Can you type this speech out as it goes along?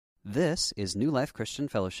This is New Life Christian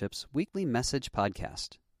Fellowship's weekly message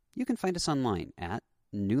podcast. You can find us online at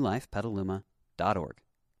newlifepetaluma.org.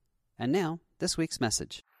 And now, this week's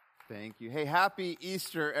message. Thank you. Hey, happy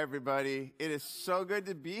Easter, everybody. It is so good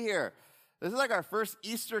to be here. This is like our first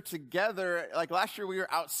Easter together. Like last year we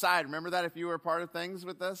were outside. Remember that if you were a part of things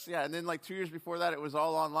with us? Yeah, and then like 2 years before that it was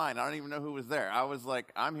all online. I don't even know who was there. I was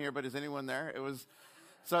like, I'm here, but is anyone there?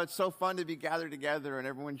 So it's so fun to be gathered together and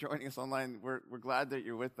everyone joining us online. We're glad that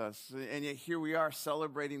you're with us. And yet here we are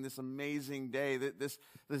celebrating this amazing day, this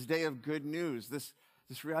day of good news, this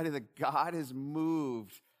reality that God has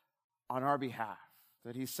moved on our behalf,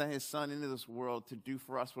 that he sent his son into this world to do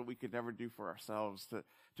for us what we could never do for ourselves,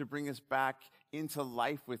 to bring us back into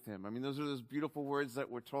life with him. I mean, those are those beautiful words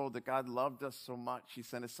that we're told, that God loved us so much, he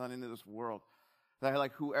sent his son into this world, that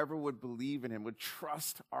like whoever would believe in him, would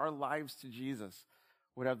trust our lives to Jesus,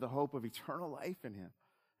 would have the hope of eternal life in him.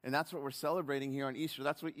 And that's what we're celebrating here on Easter.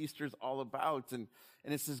 That's what Easter is all about. And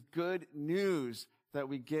it's this good news that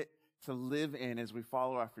we get to live in as we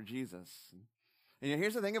follow after Jesus. And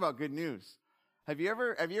here's the thing about good news. Have you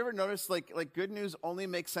ever noticed like good news only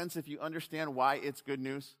makes sense if you understand why it's good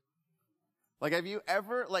news? Like, have you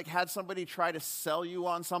ever like had somebody try to sell you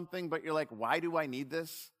on something, but you're like, why do I need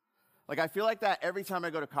this? Like, I feel like that every time I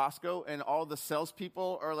go to Costco and all the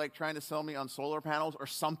salespeople are like trying to sell me on solar panels or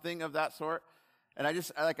something of that sort. And I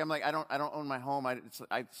don't own my home. I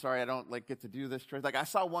don't like get to do this choice. Like, I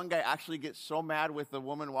saw one guy actually get so mad with the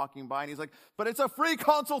woman walking by and he's like, but it's a free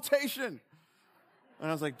consultation. And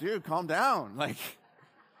I was like, dude, calm down. Like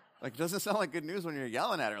it doesn't sound like good news when you're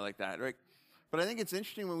yelling at her like that, right? But I think it's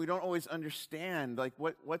interesting when we don't always understand like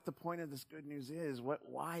what the point of this good news is,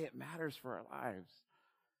 why it matters for our lives.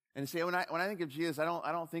 And see, when I think of Jesus, I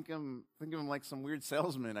don't think of him like some weird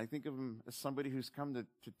salesman. I think of him as somebody who's come to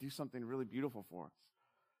do something really beautiful for us.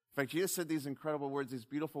 In fact, Jesus said these incredible words, these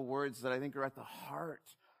beautiful words that I think are at the heart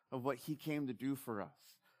of what he came to do for us.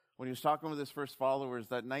 When he was talking with his first followers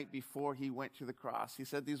that night before he went to the cross, he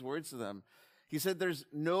said these words to them. He said, there's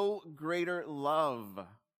no greater love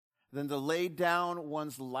than to lay down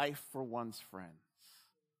one's life for one's friends.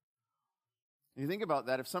 And you think about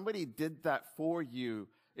that. If somebody did that for you,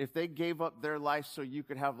 if they gave up their life so you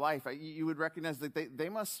could have life, you would recognize that they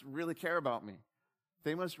must really care about me.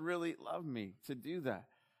 They must really love me to do that.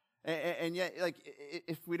 And yet, like,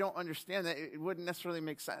 if we don't understand that, it wouldn't necessarily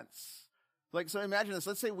make sense. Like, so imagine this.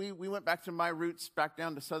 Let's say we went back to my roots, back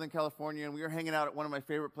down to Southern California, and we were hanging out at one of my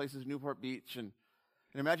favorite places, Newport Beach, and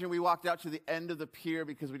imagine we walked out to the end of the pier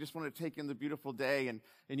because we just wanted to take in the beautiful day, and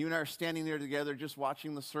you and I are standing there together just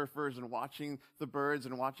watching the surfers and watching the birds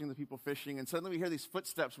and watching the people fishing, and suddenly we hear these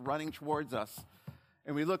footsteps running towards us.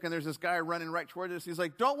 And we look, and there's this guy running right towards us. He's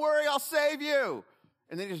like, don't worry, I'll save you.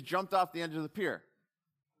 And then he just jumped off the edge of the pier.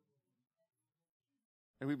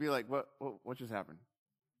 And we'd be like, what just happened?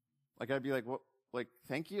 Like, I'd be like, what? Like,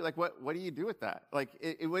 thank you? Like, what do you do with that? Like,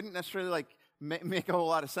 it wouldn't necessarily, like, make a whole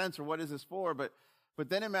lot of sense, or what is this for? But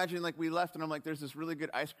then imagine, like, we left, and I'm like, there's this really good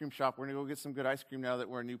ice cream shop. We're going to go get some good ice cream now that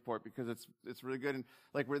we're in Newport because it's really good. And,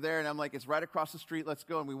 like, we're there, and I'm like, it's right across the street. Let's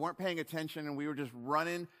go. And we weren't paying attention, and we were just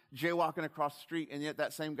running, jaywalking across the street. And yet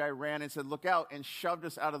that same guy ran and said, look out, and shoved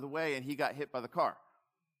us out of the way, and he got hit by the car.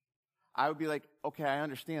 I would be like, okay, I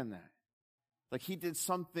understand that. Like, he did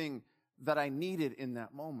something that I needed in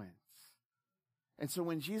that moment. And so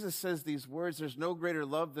when Jesus says these words, there's no greater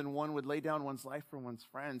love than one would lay down one's life for one's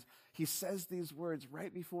friends, he says these words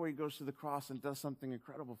right before he goes to the cross and does something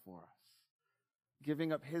incredible for us,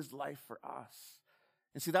 giving up his life for us.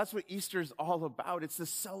 And see, that's what Easter is all about. It's the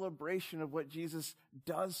celebration of what Jesus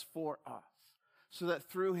does for us, so that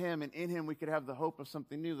through him and in him we could have the hope of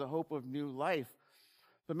something new, the hope of new life.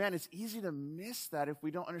 But man, it's easy to miss that if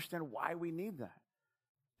we don't understand why we need that.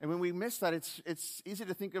 And when we miss that, it's easy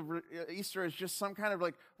to think of Easter as just some kind of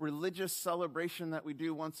like religious celebration that we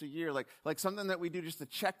do once a year, like something that we do just to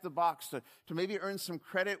check the box, to maybe earn some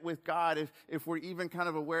credit with God if we're even kind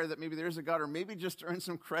of aware that maybe there is a God, or maybe just to earn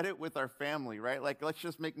some credit with our family, right? Like, let's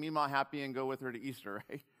just make Mima happy and go with her to Easter,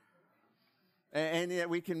 right? And yet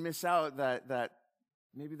we can miss out that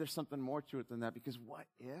maybe there's something more to it than that, because what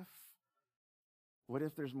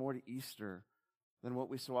if there's more to Easter than what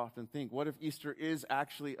we so often think? What if Easter is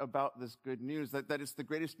actually about this good news, that it's the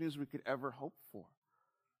greatest news we could ever hope for?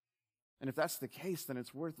 And if that's the case, then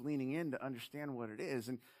it's worth leaning in to understand what it is.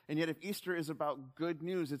 And yet if Easter is about good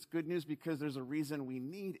news, it's good news because there's a reason we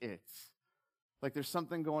need it. Like, there's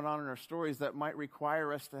something going on in our stories that might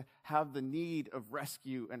require us to have the need of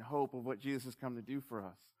rescue and hope of what Jesus has come to do for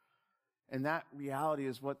us. And that reality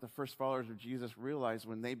is what the first followers of Jesus realized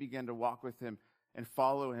when they began to walk with him and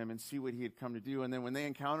follow him and see what he had come to do. And then when they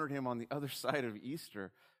encountered him on the other side of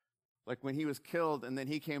Easter, Like when he was killed and then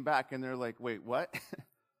he came back and they're like, wait, what?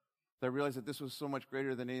 They realized that this was so much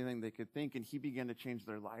greater than anything they could think, and he began to change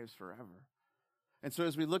their lives forever. And so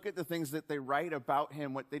as we look at the things that they write about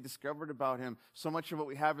him, what they discovered about him, so much of what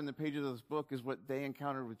we have in the pages of this book is what they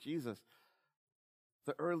encountered with Jesus.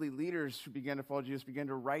 The early leaders who began to follow Jesus began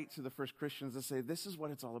to write to the first Christians to say, this is what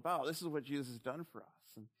it's all about. This is what Jesus has done for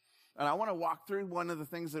us. And I want to walk through one of the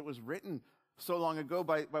things that was written so long ago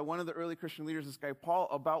by one of the early Christian leaders, this guy Paul,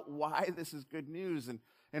 about why this is good news. And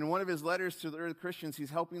in one of his letters to the early Christians,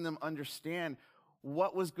 he's helping them understand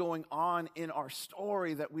what was going on in our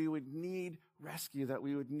story, that we would need rescue, that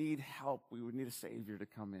we would need help, we would need a Savior to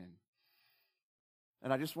come in.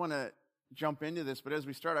 And I just want to jump into this, but as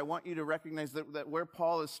we start, I want you to recognize that where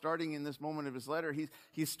Paul is starting in this moment of his letter,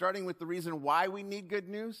 he's starting with the reason why we need good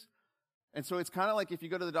news. And so it's kind of like if you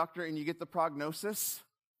go to the doctor and you get the prognosis,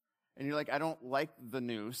 and you're like, I don't like the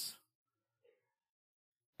news.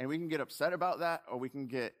 And we can get upset about that, or we can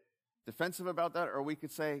get defensive about that, or we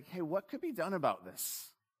could say, hey, what could be done about this?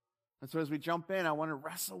 And so as we jump in, I want to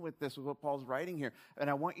wrestle with this, with what Paul's writing here. And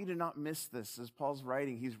I want you to not miss this as Paul's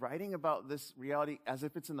writing. He's writing about this reality as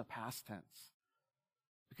if it's in the past tense.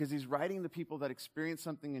 Because he's writing to people that experienced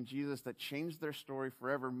something in Jesus that changed their story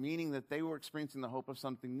forever, meaning that they were experiencing the hope of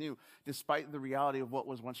something new, despite the reality of what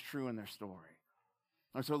was once true in their story.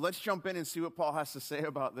 And so let's jump in and see what Paul has to say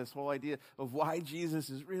about this whole idea of why Jesus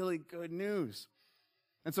is really good news.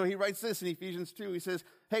 And so he writes this in Ephesians 2. He says,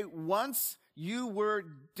 hey, once you were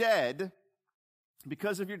dead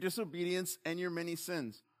because of your disobedience and your many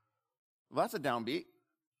sins. Well, that's a downbeat.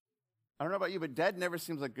 I don't know about you, but dead never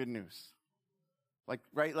seems like good news. Like,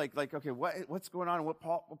 right? Like, okay, what's going on? And what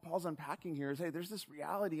Paul's unpacking here is, hey, there's this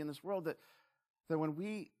reality in this world that when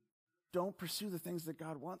we don't pursue the things that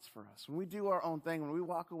God wants for us, when we do our own thing, when we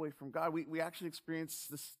walk away from God, we actually experience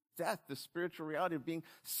this death, this spiritual reality of being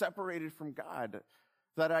separated from God.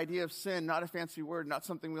 That idea of sin, not a fancy word, not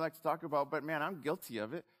something we like to talk about, but man, I'm guilty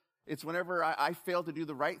of it. It's whenever I fail to do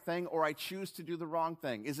the right thing or I choose to do the wrong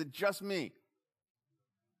thing. Is it just me?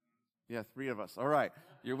 Yeah, 3 of us. All right,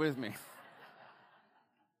 you're with me.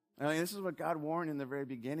 I mean, this is what God warned in the very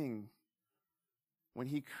beginning when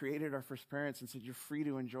he created our first parents and said, you're free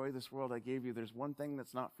to enjoy this world I gave you. There's one thing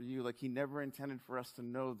that's not for you. Like he never intended for us to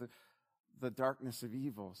know the darkness of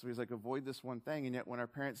evil. So he's like, avoid this one thing. And yet when our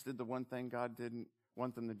parents did the one thing God didn't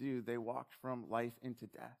want them to do, they walked from life into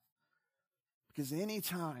death. Because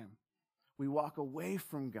anytime we walk away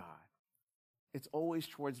from God, it's always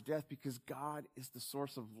towards death, because God is the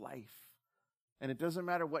source of life. And it doesn't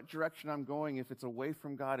matter what direction I'm going, if it's away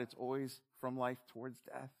from God, it's always from life towards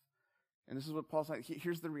death. And this is what Paul's saying.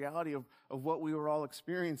 Here's the reality of what we were all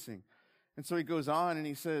experiencing. And so he goes on and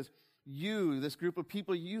he says, you, this group of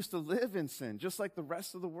people, you used to live in sin, just like the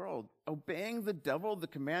rest of the world, obeying the devil, the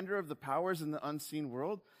commander of the powers in the unseen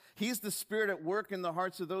world. He's the spirit at work in the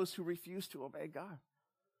hearts of those who refuse to obey God.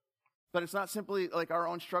 But it's not simply like our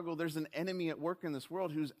own struggle. There's an enemy at work in this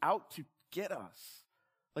world who's out to get us.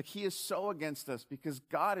 Like he is so against us because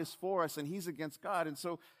God is for us and he's against God. And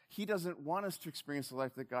so he doesn't want us to experience the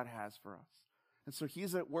life that God has for us. And so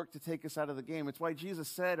he's at work to take us out of the game. It's why Jesus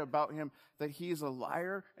said about him that he is a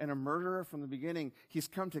liar and a murderer from the beginning. He's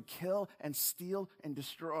come to kill and steal and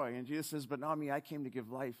destroy. And Jesus says, but not me, I came to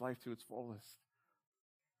give life to its fullest.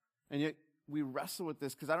 And yet we wrestle with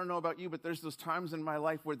this, because I don't know about you, but there's those times in my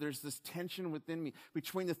life where there's this tension within me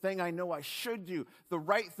between the thing I know I should do, the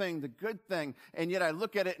right thing, the good thing, and yet I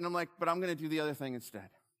look at it and I'm like, but I'm going to do the other thing instead.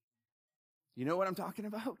 You know what I'm talking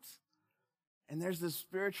about? And there's this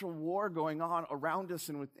spiritual war going on around us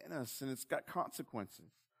and within us, and it's got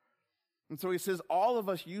consequences. And so he says, all of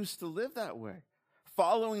us used to live that way,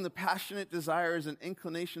 following the passionate desires and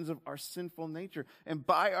inclinations of our sinful nature. And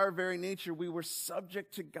by our very nature, we were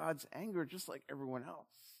subject to God's anger, just like everyone else.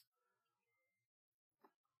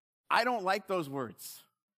 I don't like those words.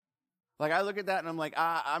 Like, I look at that and I'm like,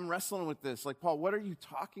 I'm wrestling with this. Like, Paul, what are you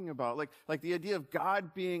talking about? Like the idea of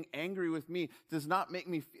God being angry with me does not make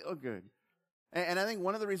me feel good. And I think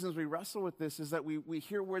one of the reasons we wrestle with this is that we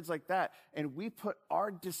hear words like that and we put our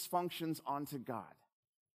dysfunctions onto God.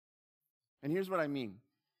 And here's what I mean.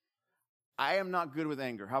 I am not good with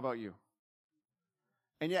anger. How about you?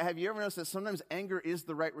 And yet, have you ever noticed that sometimes anger is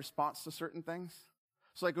the right response to certain things?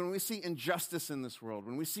 So like when we see injustice in this world,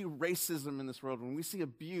 when we see racism in this world, when we see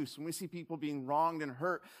abuse, when we see people being wronged and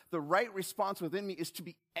hurt, the right response within me is to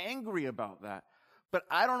be angry about that. But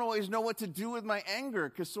I don't always know what to do with my anger,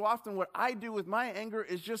 because so often what I do with my anger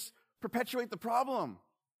is just perpetuate the problem.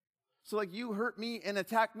 So like you hurt me and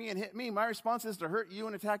attack me and hit me, my response is to hurt you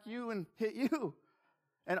and attack you and hit you.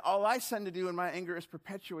 And all I tend to do in my anger is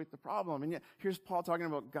perpetuate the problem. And yet, here's Paul talking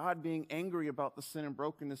about God being angry about the sin and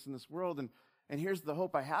brokenness in this world. And here's the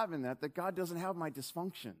hope I have in that God doesn't have my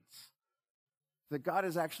dysfunctions. That God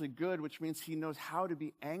is actually good, which means he knows how to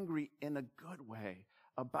be angry in a good way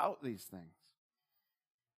about these things.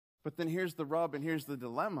 But then here's the rub and here's the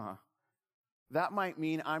dilemma. That might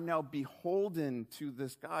mean I'm now beholden to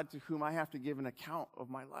this God to whom I have to give an account of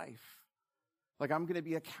my life. Like I'm going to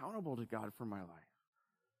be accountable to God for my life.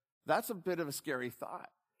 That's a bit of a scary thought.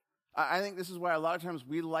 I think this is why a lot of times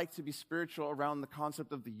we like to be spiritual around the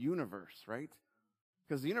concept of the universe, right?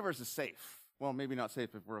 Because the universe is safe. Well, maybe not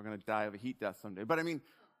safe if we're going to die of a heat death someday. But I mean,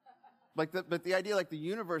 but the idea the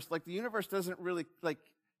universe doesn't really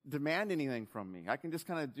demand anything from me. I can just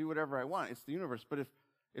kind of do whatever I want. It's the universe. But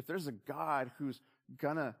if there's a God who's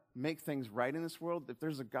going to make things right in this world, if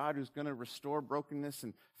there's a God who's going to restore brokenness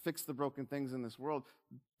and fix the broken things in this world,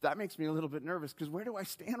 that makes me a little bit nervous because where do I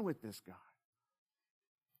stand with this God?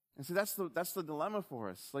 And so that's the dilemma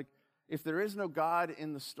for us. Like, if there is no God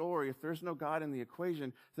in the story, if there's no God in the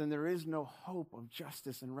equation, then there is no hope of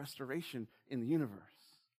justice and restoration in the universe.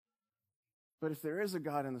 But if there is a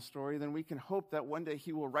God in the story, then we can hope that one day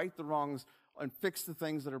he will right the wrongs and fix the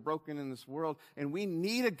things that are broken in this world. And we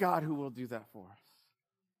need a God who will do that for us.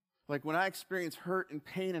 Like when I experience hurt and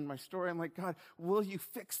pain in my story, I'm like, God, will you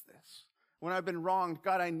fix this? When I've been wronged,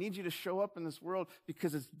 God, I need you to show up in this world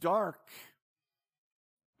because it's dark.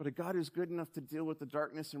 But a God who's good enough to deal with the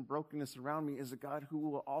darkness and brokenness around me is a God who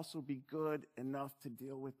will also be good enough to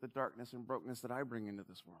deal with the darkness and brokenness that I bring into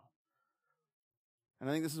this world. And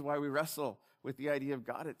I think this is why we wrestle with the idea of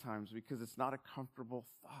God at times, because it's not a comfortable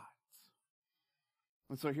thought.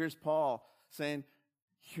 And so here's Paul saying,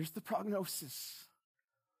 here's the prognosis,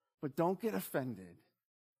 but don't get offended.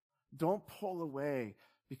 Don't pull away,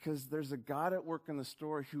 because there's a God at work in the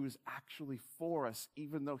story who is actually for us,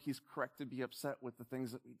 even though he's correct to be upset with the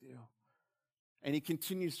things that we do. And he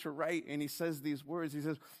continues to write, and he says these words. He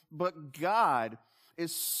says, but God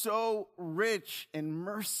is so rich in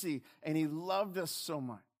mercy, and he loved us so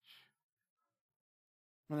much.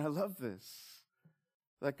 And I love this.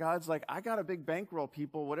 That God's like, I got a big bankroll,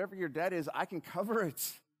 people. Whatever your debt is, I can cover it.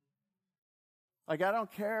 Like, I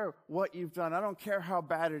don't care what you've done. I don't care how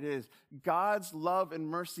bad it is. God's love and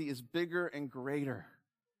mercy is bigger and greater.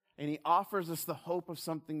 And he offers us the hope of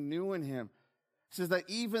something new in him. He says that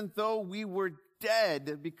even though we were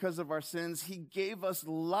dead because of our sins, he gave us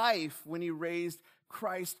life when he raised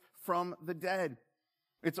Christ from the dead.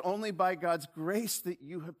 It's only by God's grace that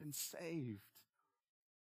you have been saved.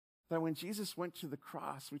 That when Jesus went to the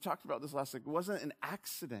cross, we talked about this last week, it wasn't an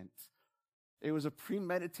accident. It was a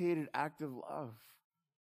premeditated act of love.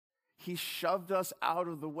 He shoved us out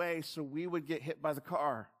of the way so we would get hit by the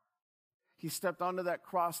car. He stepped onto that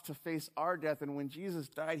cross to face our death. And when Jesus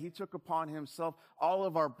died, he took upon himself all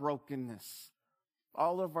of our brokenness,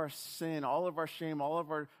 all of our sin, all of our shame, all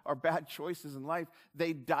of our bad choices in life.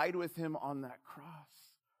 They died with him on that cross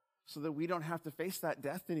so that we don't have to face that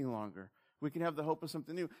death any longer. We can have the hope of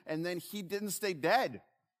something new. And then he didn't stay dead,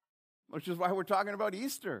 which is why we're talking about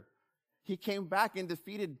Easter. He came back and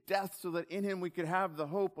defeated death so that in him we could have the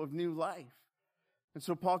hope of new life. And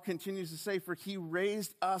so Paul continues to say, for he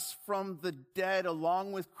raised us from the dead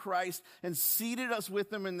along with Christ and seated us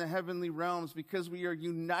with him in the heavenly realms because we are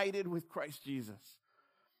united with Christ Jesus.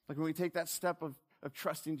 Like when we take that step of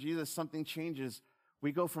trusting Jesus, something changes.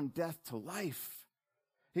 We go from death to life.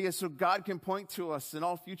 So God can point to us in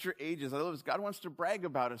all future ages. I love this. God wants to brag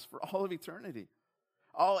about us for all of eternity.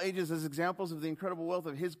 All ages as examples of the incredible wealth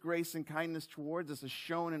of his grace and kindness towards us is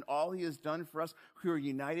shown in all he has done for us who are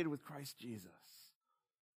united with Christ Jesus.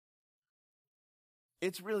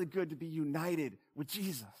 It's really good to be united with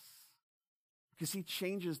Jesus because he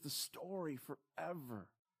changes the story forever.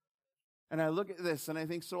 And I look at this and I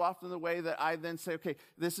think so often the way that I then say, okay,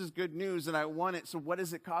 this is good news and I want it. So what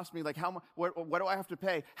does it cost me? Like what do I have to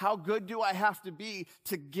pay? How good do I have to be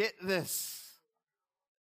to get this?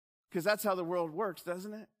 Because that's how the world works,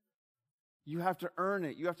 doesn't it? You have to earn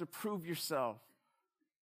it. You have to prove yourself.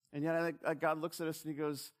 And yet I think God looks at us and he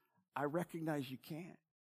goes, I recognize you can't.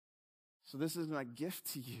 So this is my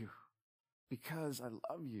gift to you because I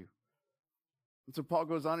love you. And so Paul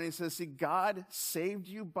goes on and he says, see, God saved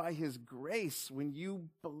you by his grace when you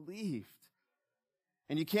believed.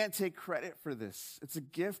 And you can't take credit for this. It's a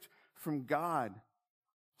gift from God.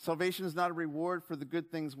 Salvation is not a reward for the good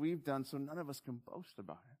things we've done, so none of us can boast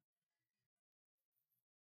about it.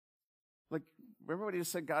 Like, remember what he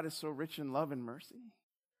just said, God is so rich in love and mercy?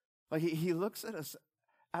 Like, he looks at us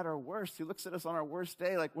at our worst. He looks at us on our worst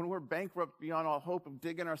day, like when we're bankrupt beyond all hope of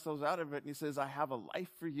digging ourselves out of it. And he says, I have a life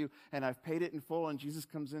for you, and I've paid it in full. And Jesus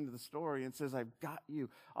comes into the story and says, I've got you.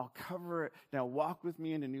 I'll cover it. Now walk with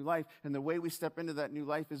me into new life. And the way we step into that new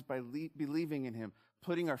life is by believing in him,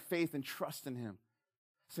 putting our faith and trust in him.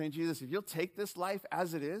 Saying, Jesus, if you'll take this life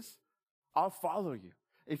as it is, I'll follow you.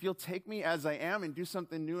 If you'll take me as I am and do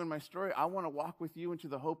something new in my story, I want to walk with you into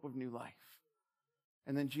the hope of new life.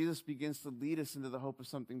 And then Jesus begins to lead us into the hope of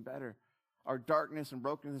something better. Our darkness and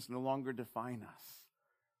brokenness no longer define us.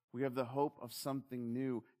 We have the hope of something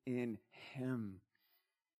new in him.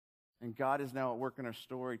 And God is now at work in our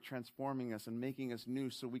story, transforming us and making us new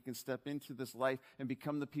so we can step into this life and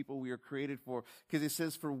become the people we are created for. Because it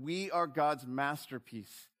says, for we are God's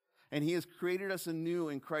masterpiece. And he has created us anew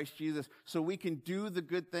in Christ Jesus so we can do the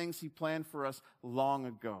good things he planned for us long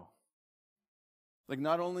ago. Like,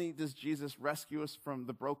 not only does Jesus rescue us from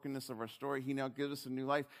the brokenness of our story, he now gives us a new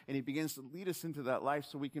life, and he begins to lead us into that life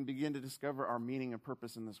so we can begin to discover our meaning and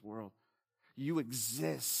purpose in this world. You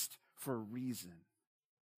exist for a reason,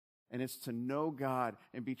 and it's to know God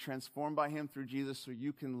and be transformed by him through Jesus so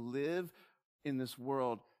you can live in this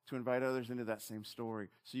world to invite others into that same story,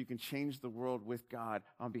 so you can change the world with God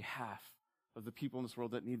on behalf of the people in this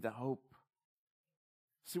world that need the hope.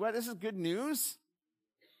 See why this is good news?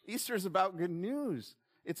 Easter is about good news.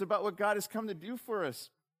 It's about what God has come to do for us.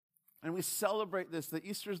 And we celebrate this. That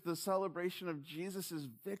Easter is the celebration of Jesus'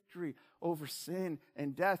 victory over sin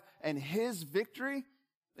and death. And his victory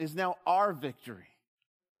is now our victory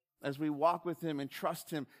as we walk with him and trust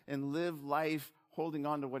him and live life holding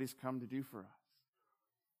on to what he's come to do for us.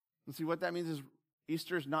 And see, what that means is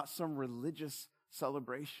Easter is not some religious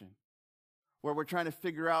celebration where we're trying to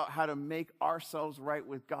figure out how to make ourselves right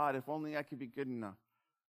with God. If only I could be good enough.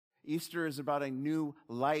 Easter is about a new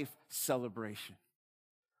life celebration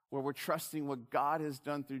where we're trusting what God has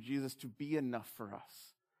done through Jesus to be enough for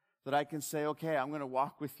us. That I can say, okay, I'm going to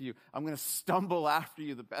walk with you. I'm going to stumble after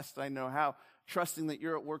you the best I know how, trusting that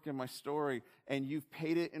you're at work in my story and you've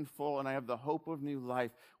paid it in full and I have the hope of new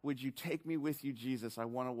life. Would you take me with you, Jesus? I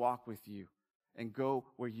want to walk with you and go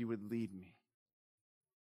where you would lead me.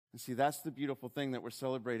 And see, that's the beautiful thing that we're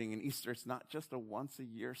celebrating in Easter. It's not just a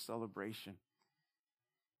once-a-year celebration.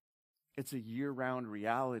 It's a year-round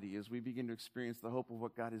reality as we begin to experience the hope of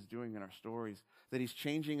what God is doing in our stories, that he's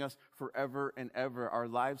changing us forever and ever. Our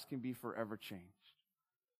lives can be forever changed.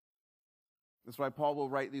 That's why Paul will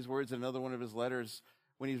write these words in another one of his letters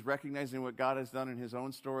when he's recognizing what God has done in his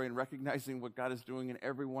own story and recognizing what God is doing in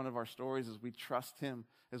every one of our stories as we trust him,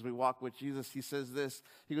 as we walk with Jesus. He says this.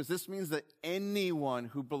 He goes, this means that anyone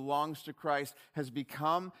who belongs to Christ has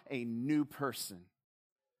become a new person.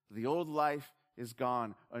 The old life is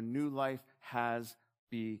gone. A new life has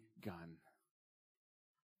begun.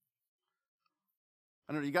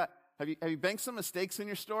 I don't know, have you banked some mistakes in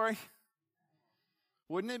your story?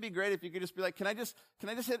 Wouldn't it be great if you could just be like, can I just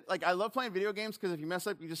hit, like, I love playing video games because if you mess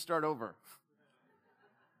up, you just start over.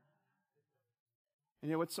 And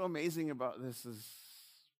you know, what's so amazing about this is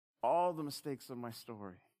all the mistakes of my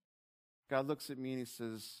story. God looks at me and he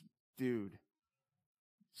says, dude,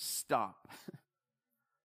 stop.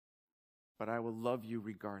 But I will love you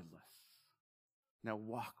regardless. Now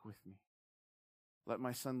walk with me. Let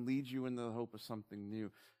my son lead you into the hope of something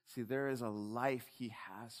new. See, there is a life he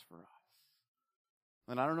has for us.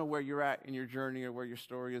 And I don't know where you're at in your journey or where your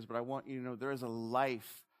story is, but I want you to know there is a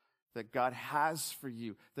life that God has for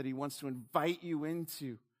you, that he wants to invite you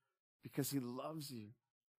into because he loves you.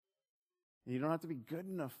 And you don't have to be good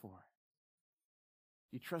enough for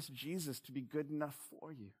it. You trust Jesus to be good enough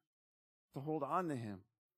for you, to hold on to him.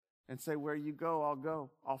 And say, where you go, I'll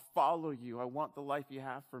go. I'll follow you. I want the life you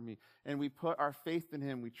have for me. And we put our faith in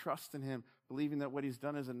him. We trust in him, believing that what he's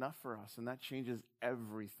done is enough for us. And that changes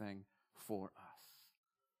everything for us.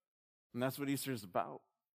 And that's what Easter is about.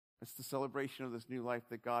 It's the celebration of this new life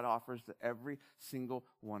that God offers to every single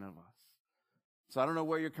one of us. So I don't know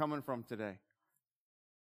where you're coming from today.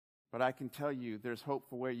 But I can tell you there's hope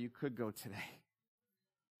for where you could go today.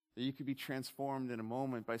 That you could be transformed in a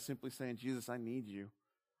moment by simply saying, Jesus, I need you.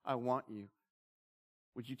 I want you.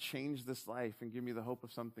 Would you change this life and give me the hope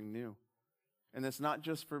of something new? And it's not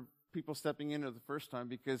just for people stepping in for the first time,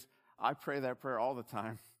 because I pray that prayer all the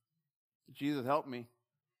time. Jesus, help me.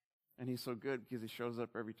 And he's so good because he shows up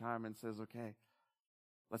every time and says, okay,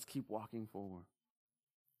 let's keep walking forward.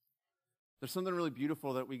 There's something really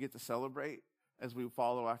beautiful that we get to celebrate as we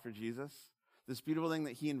follow after Jesus. This beautiful thing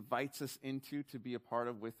that he invites us into to be a part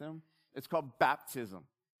of with him. It's called baptism.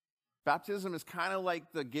 Baptism is kind of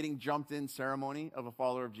like the getting jumped in ceremony of a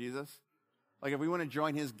follower of Jesus. Like if we want to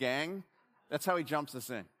join his gang, that's how he jumps us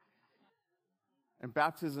in. And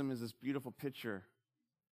baptism is this beautiful picture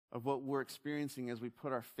of what we're experiencing as we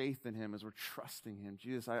put our faith in him, as we're trusting him.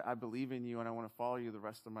 Jesus, I believe in you and I want to follow you the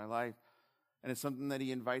rest of my life. And it's something that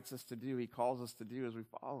he invites us to do. He calls us to do as we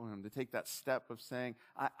follow him, to take that step of saying,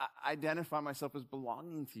 I identify myself as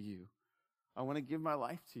belonging to you. I want to give my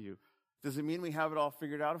life to you. Does it mean we have it all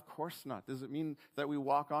figured out? Of course not. Does it mean that we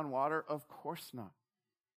walk on water? Of course not.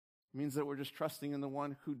 It means that we're just trusting in the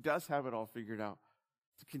one who does have it all figured out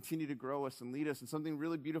to continue to grow us and lead us. And something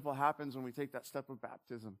really beautiful happens when we take that step of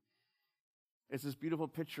baptism. It's this beautiful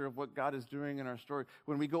picture of what God is doing in our story.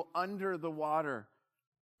 When we go under the water,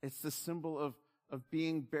 it's the symbol of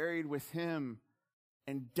being buried with him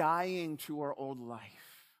and dying to our old life.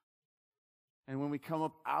 And when we come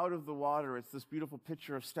up out of the water, it's this beautiful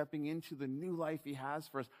picture of stepping into the new life he has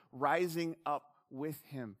for us, rising up with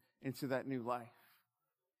him into that new life.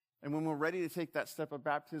 And when we're ready to take that step of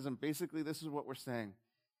baptism, basically this is what we're saying.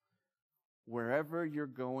 Wherever you're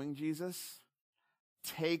going, Jesus,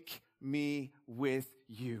 take me with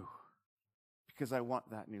you because I want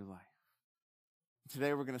that new life.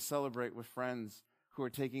 Today we're going to celebrate with friends who are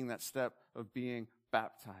taking that step of being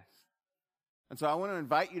baptized. And so I want to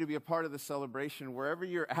invite you to be a part of the celebration wherever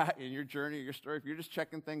you're at in your journey, your story. If you're just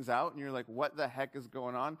checking things out and you're like, what the heck is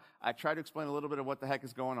going on? I try to explain a little bit of what the heck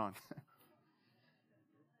is going on.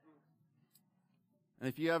 And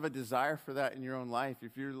if you have a desire for that in your own life,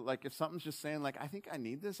 if something's just saying like, I think I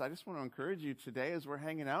need this, I just want to encourage you today as we're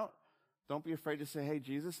hanging out, don't be afraid to say, hey,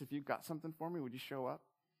 Jesus, if you've got something for me, would you show up?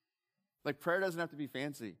 Like prayer doesn't have to be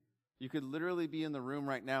fancy. You could literally be in the room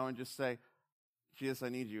right now and just say, Jesus, I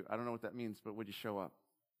need you. I don't know what that means, but would you show up?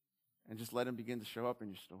 And just let him begin to show up in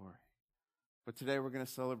your story. But today we're going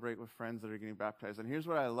to celebrate with friends that are getting baptized. And here's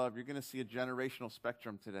what I love. You're going to see a generational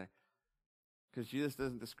spectrum today. Because Jesus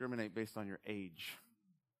doesn't discriminate based on your age.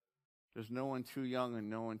 There's no one too young and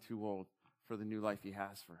no one too old for the new life he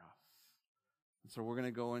has for us. And so we're going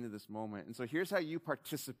to go into this moment. And so here's how you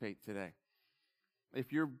participate today.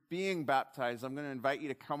 If you're being baptized, I'm going to invite you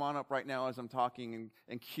to come on up right now as I'm talking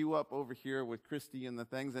and queue up over here with Christy and the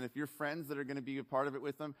things. And if you're friends that are going to be a part of it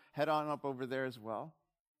with them, head on up over there as well.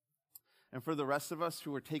 And for the rest of us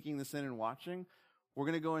who are taking this in and watching, we're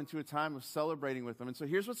going to go into a time of celebrating with them. And so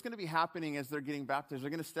here's what's going to be happening as they're getting baptized. They're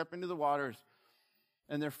going to step into the waters,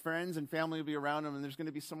 and their friends and family will be around them, and there's going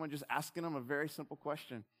to be someone just asking them a very simple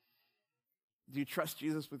question. Do you trust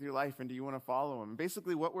Jesus with your life, and do you want to follow him? And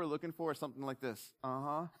basically what we're looking for is something like this.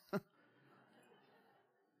 And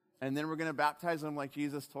then we're going to baptize them like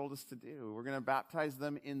Jesus told us to do. We're going to baptize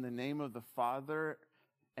them in the name of the Father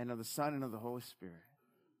and of the Son and of the Holy Spirit.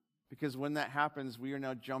 Because when that happens, we are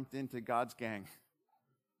now jumped into God's gang.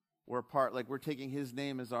 We're a part, like we're taking his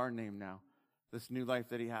name as our name now. This new life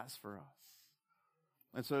that he has for us.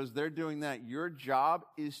 And so as they're doing that, your job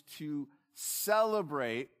is to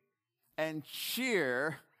celebrate and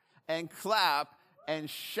cheer and clap and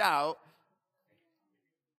shout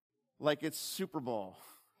like it's Super Bowl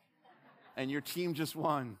and your team just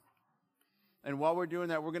won. And while we're doing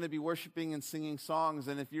that, we're going to be worshiping and singing songs.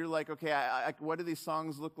 And if you're like, okay, what do these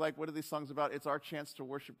songs look like? What are these songs about? It's our chance to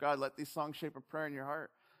worship God. Let these songs shape a prayer in your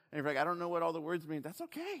heart. And if you're like, I don't know what all the words mean, that's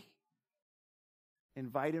okay.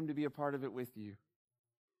 Invite him to be a part of it with you.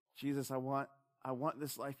 Jesus, I want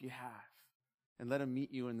this life you have. And let him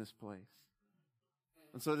meet you in this place.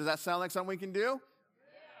 And so does that sound like something we can do?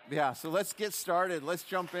 Yeah, so let's get started. Let's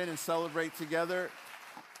jump in and celebrate together.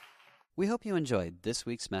 We hope you enjoyed this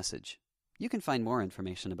week's message. You can find more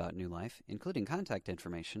information about New Life, including contact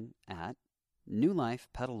information, at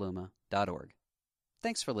newlifepetaluma.org.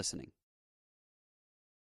 Thanks for listening.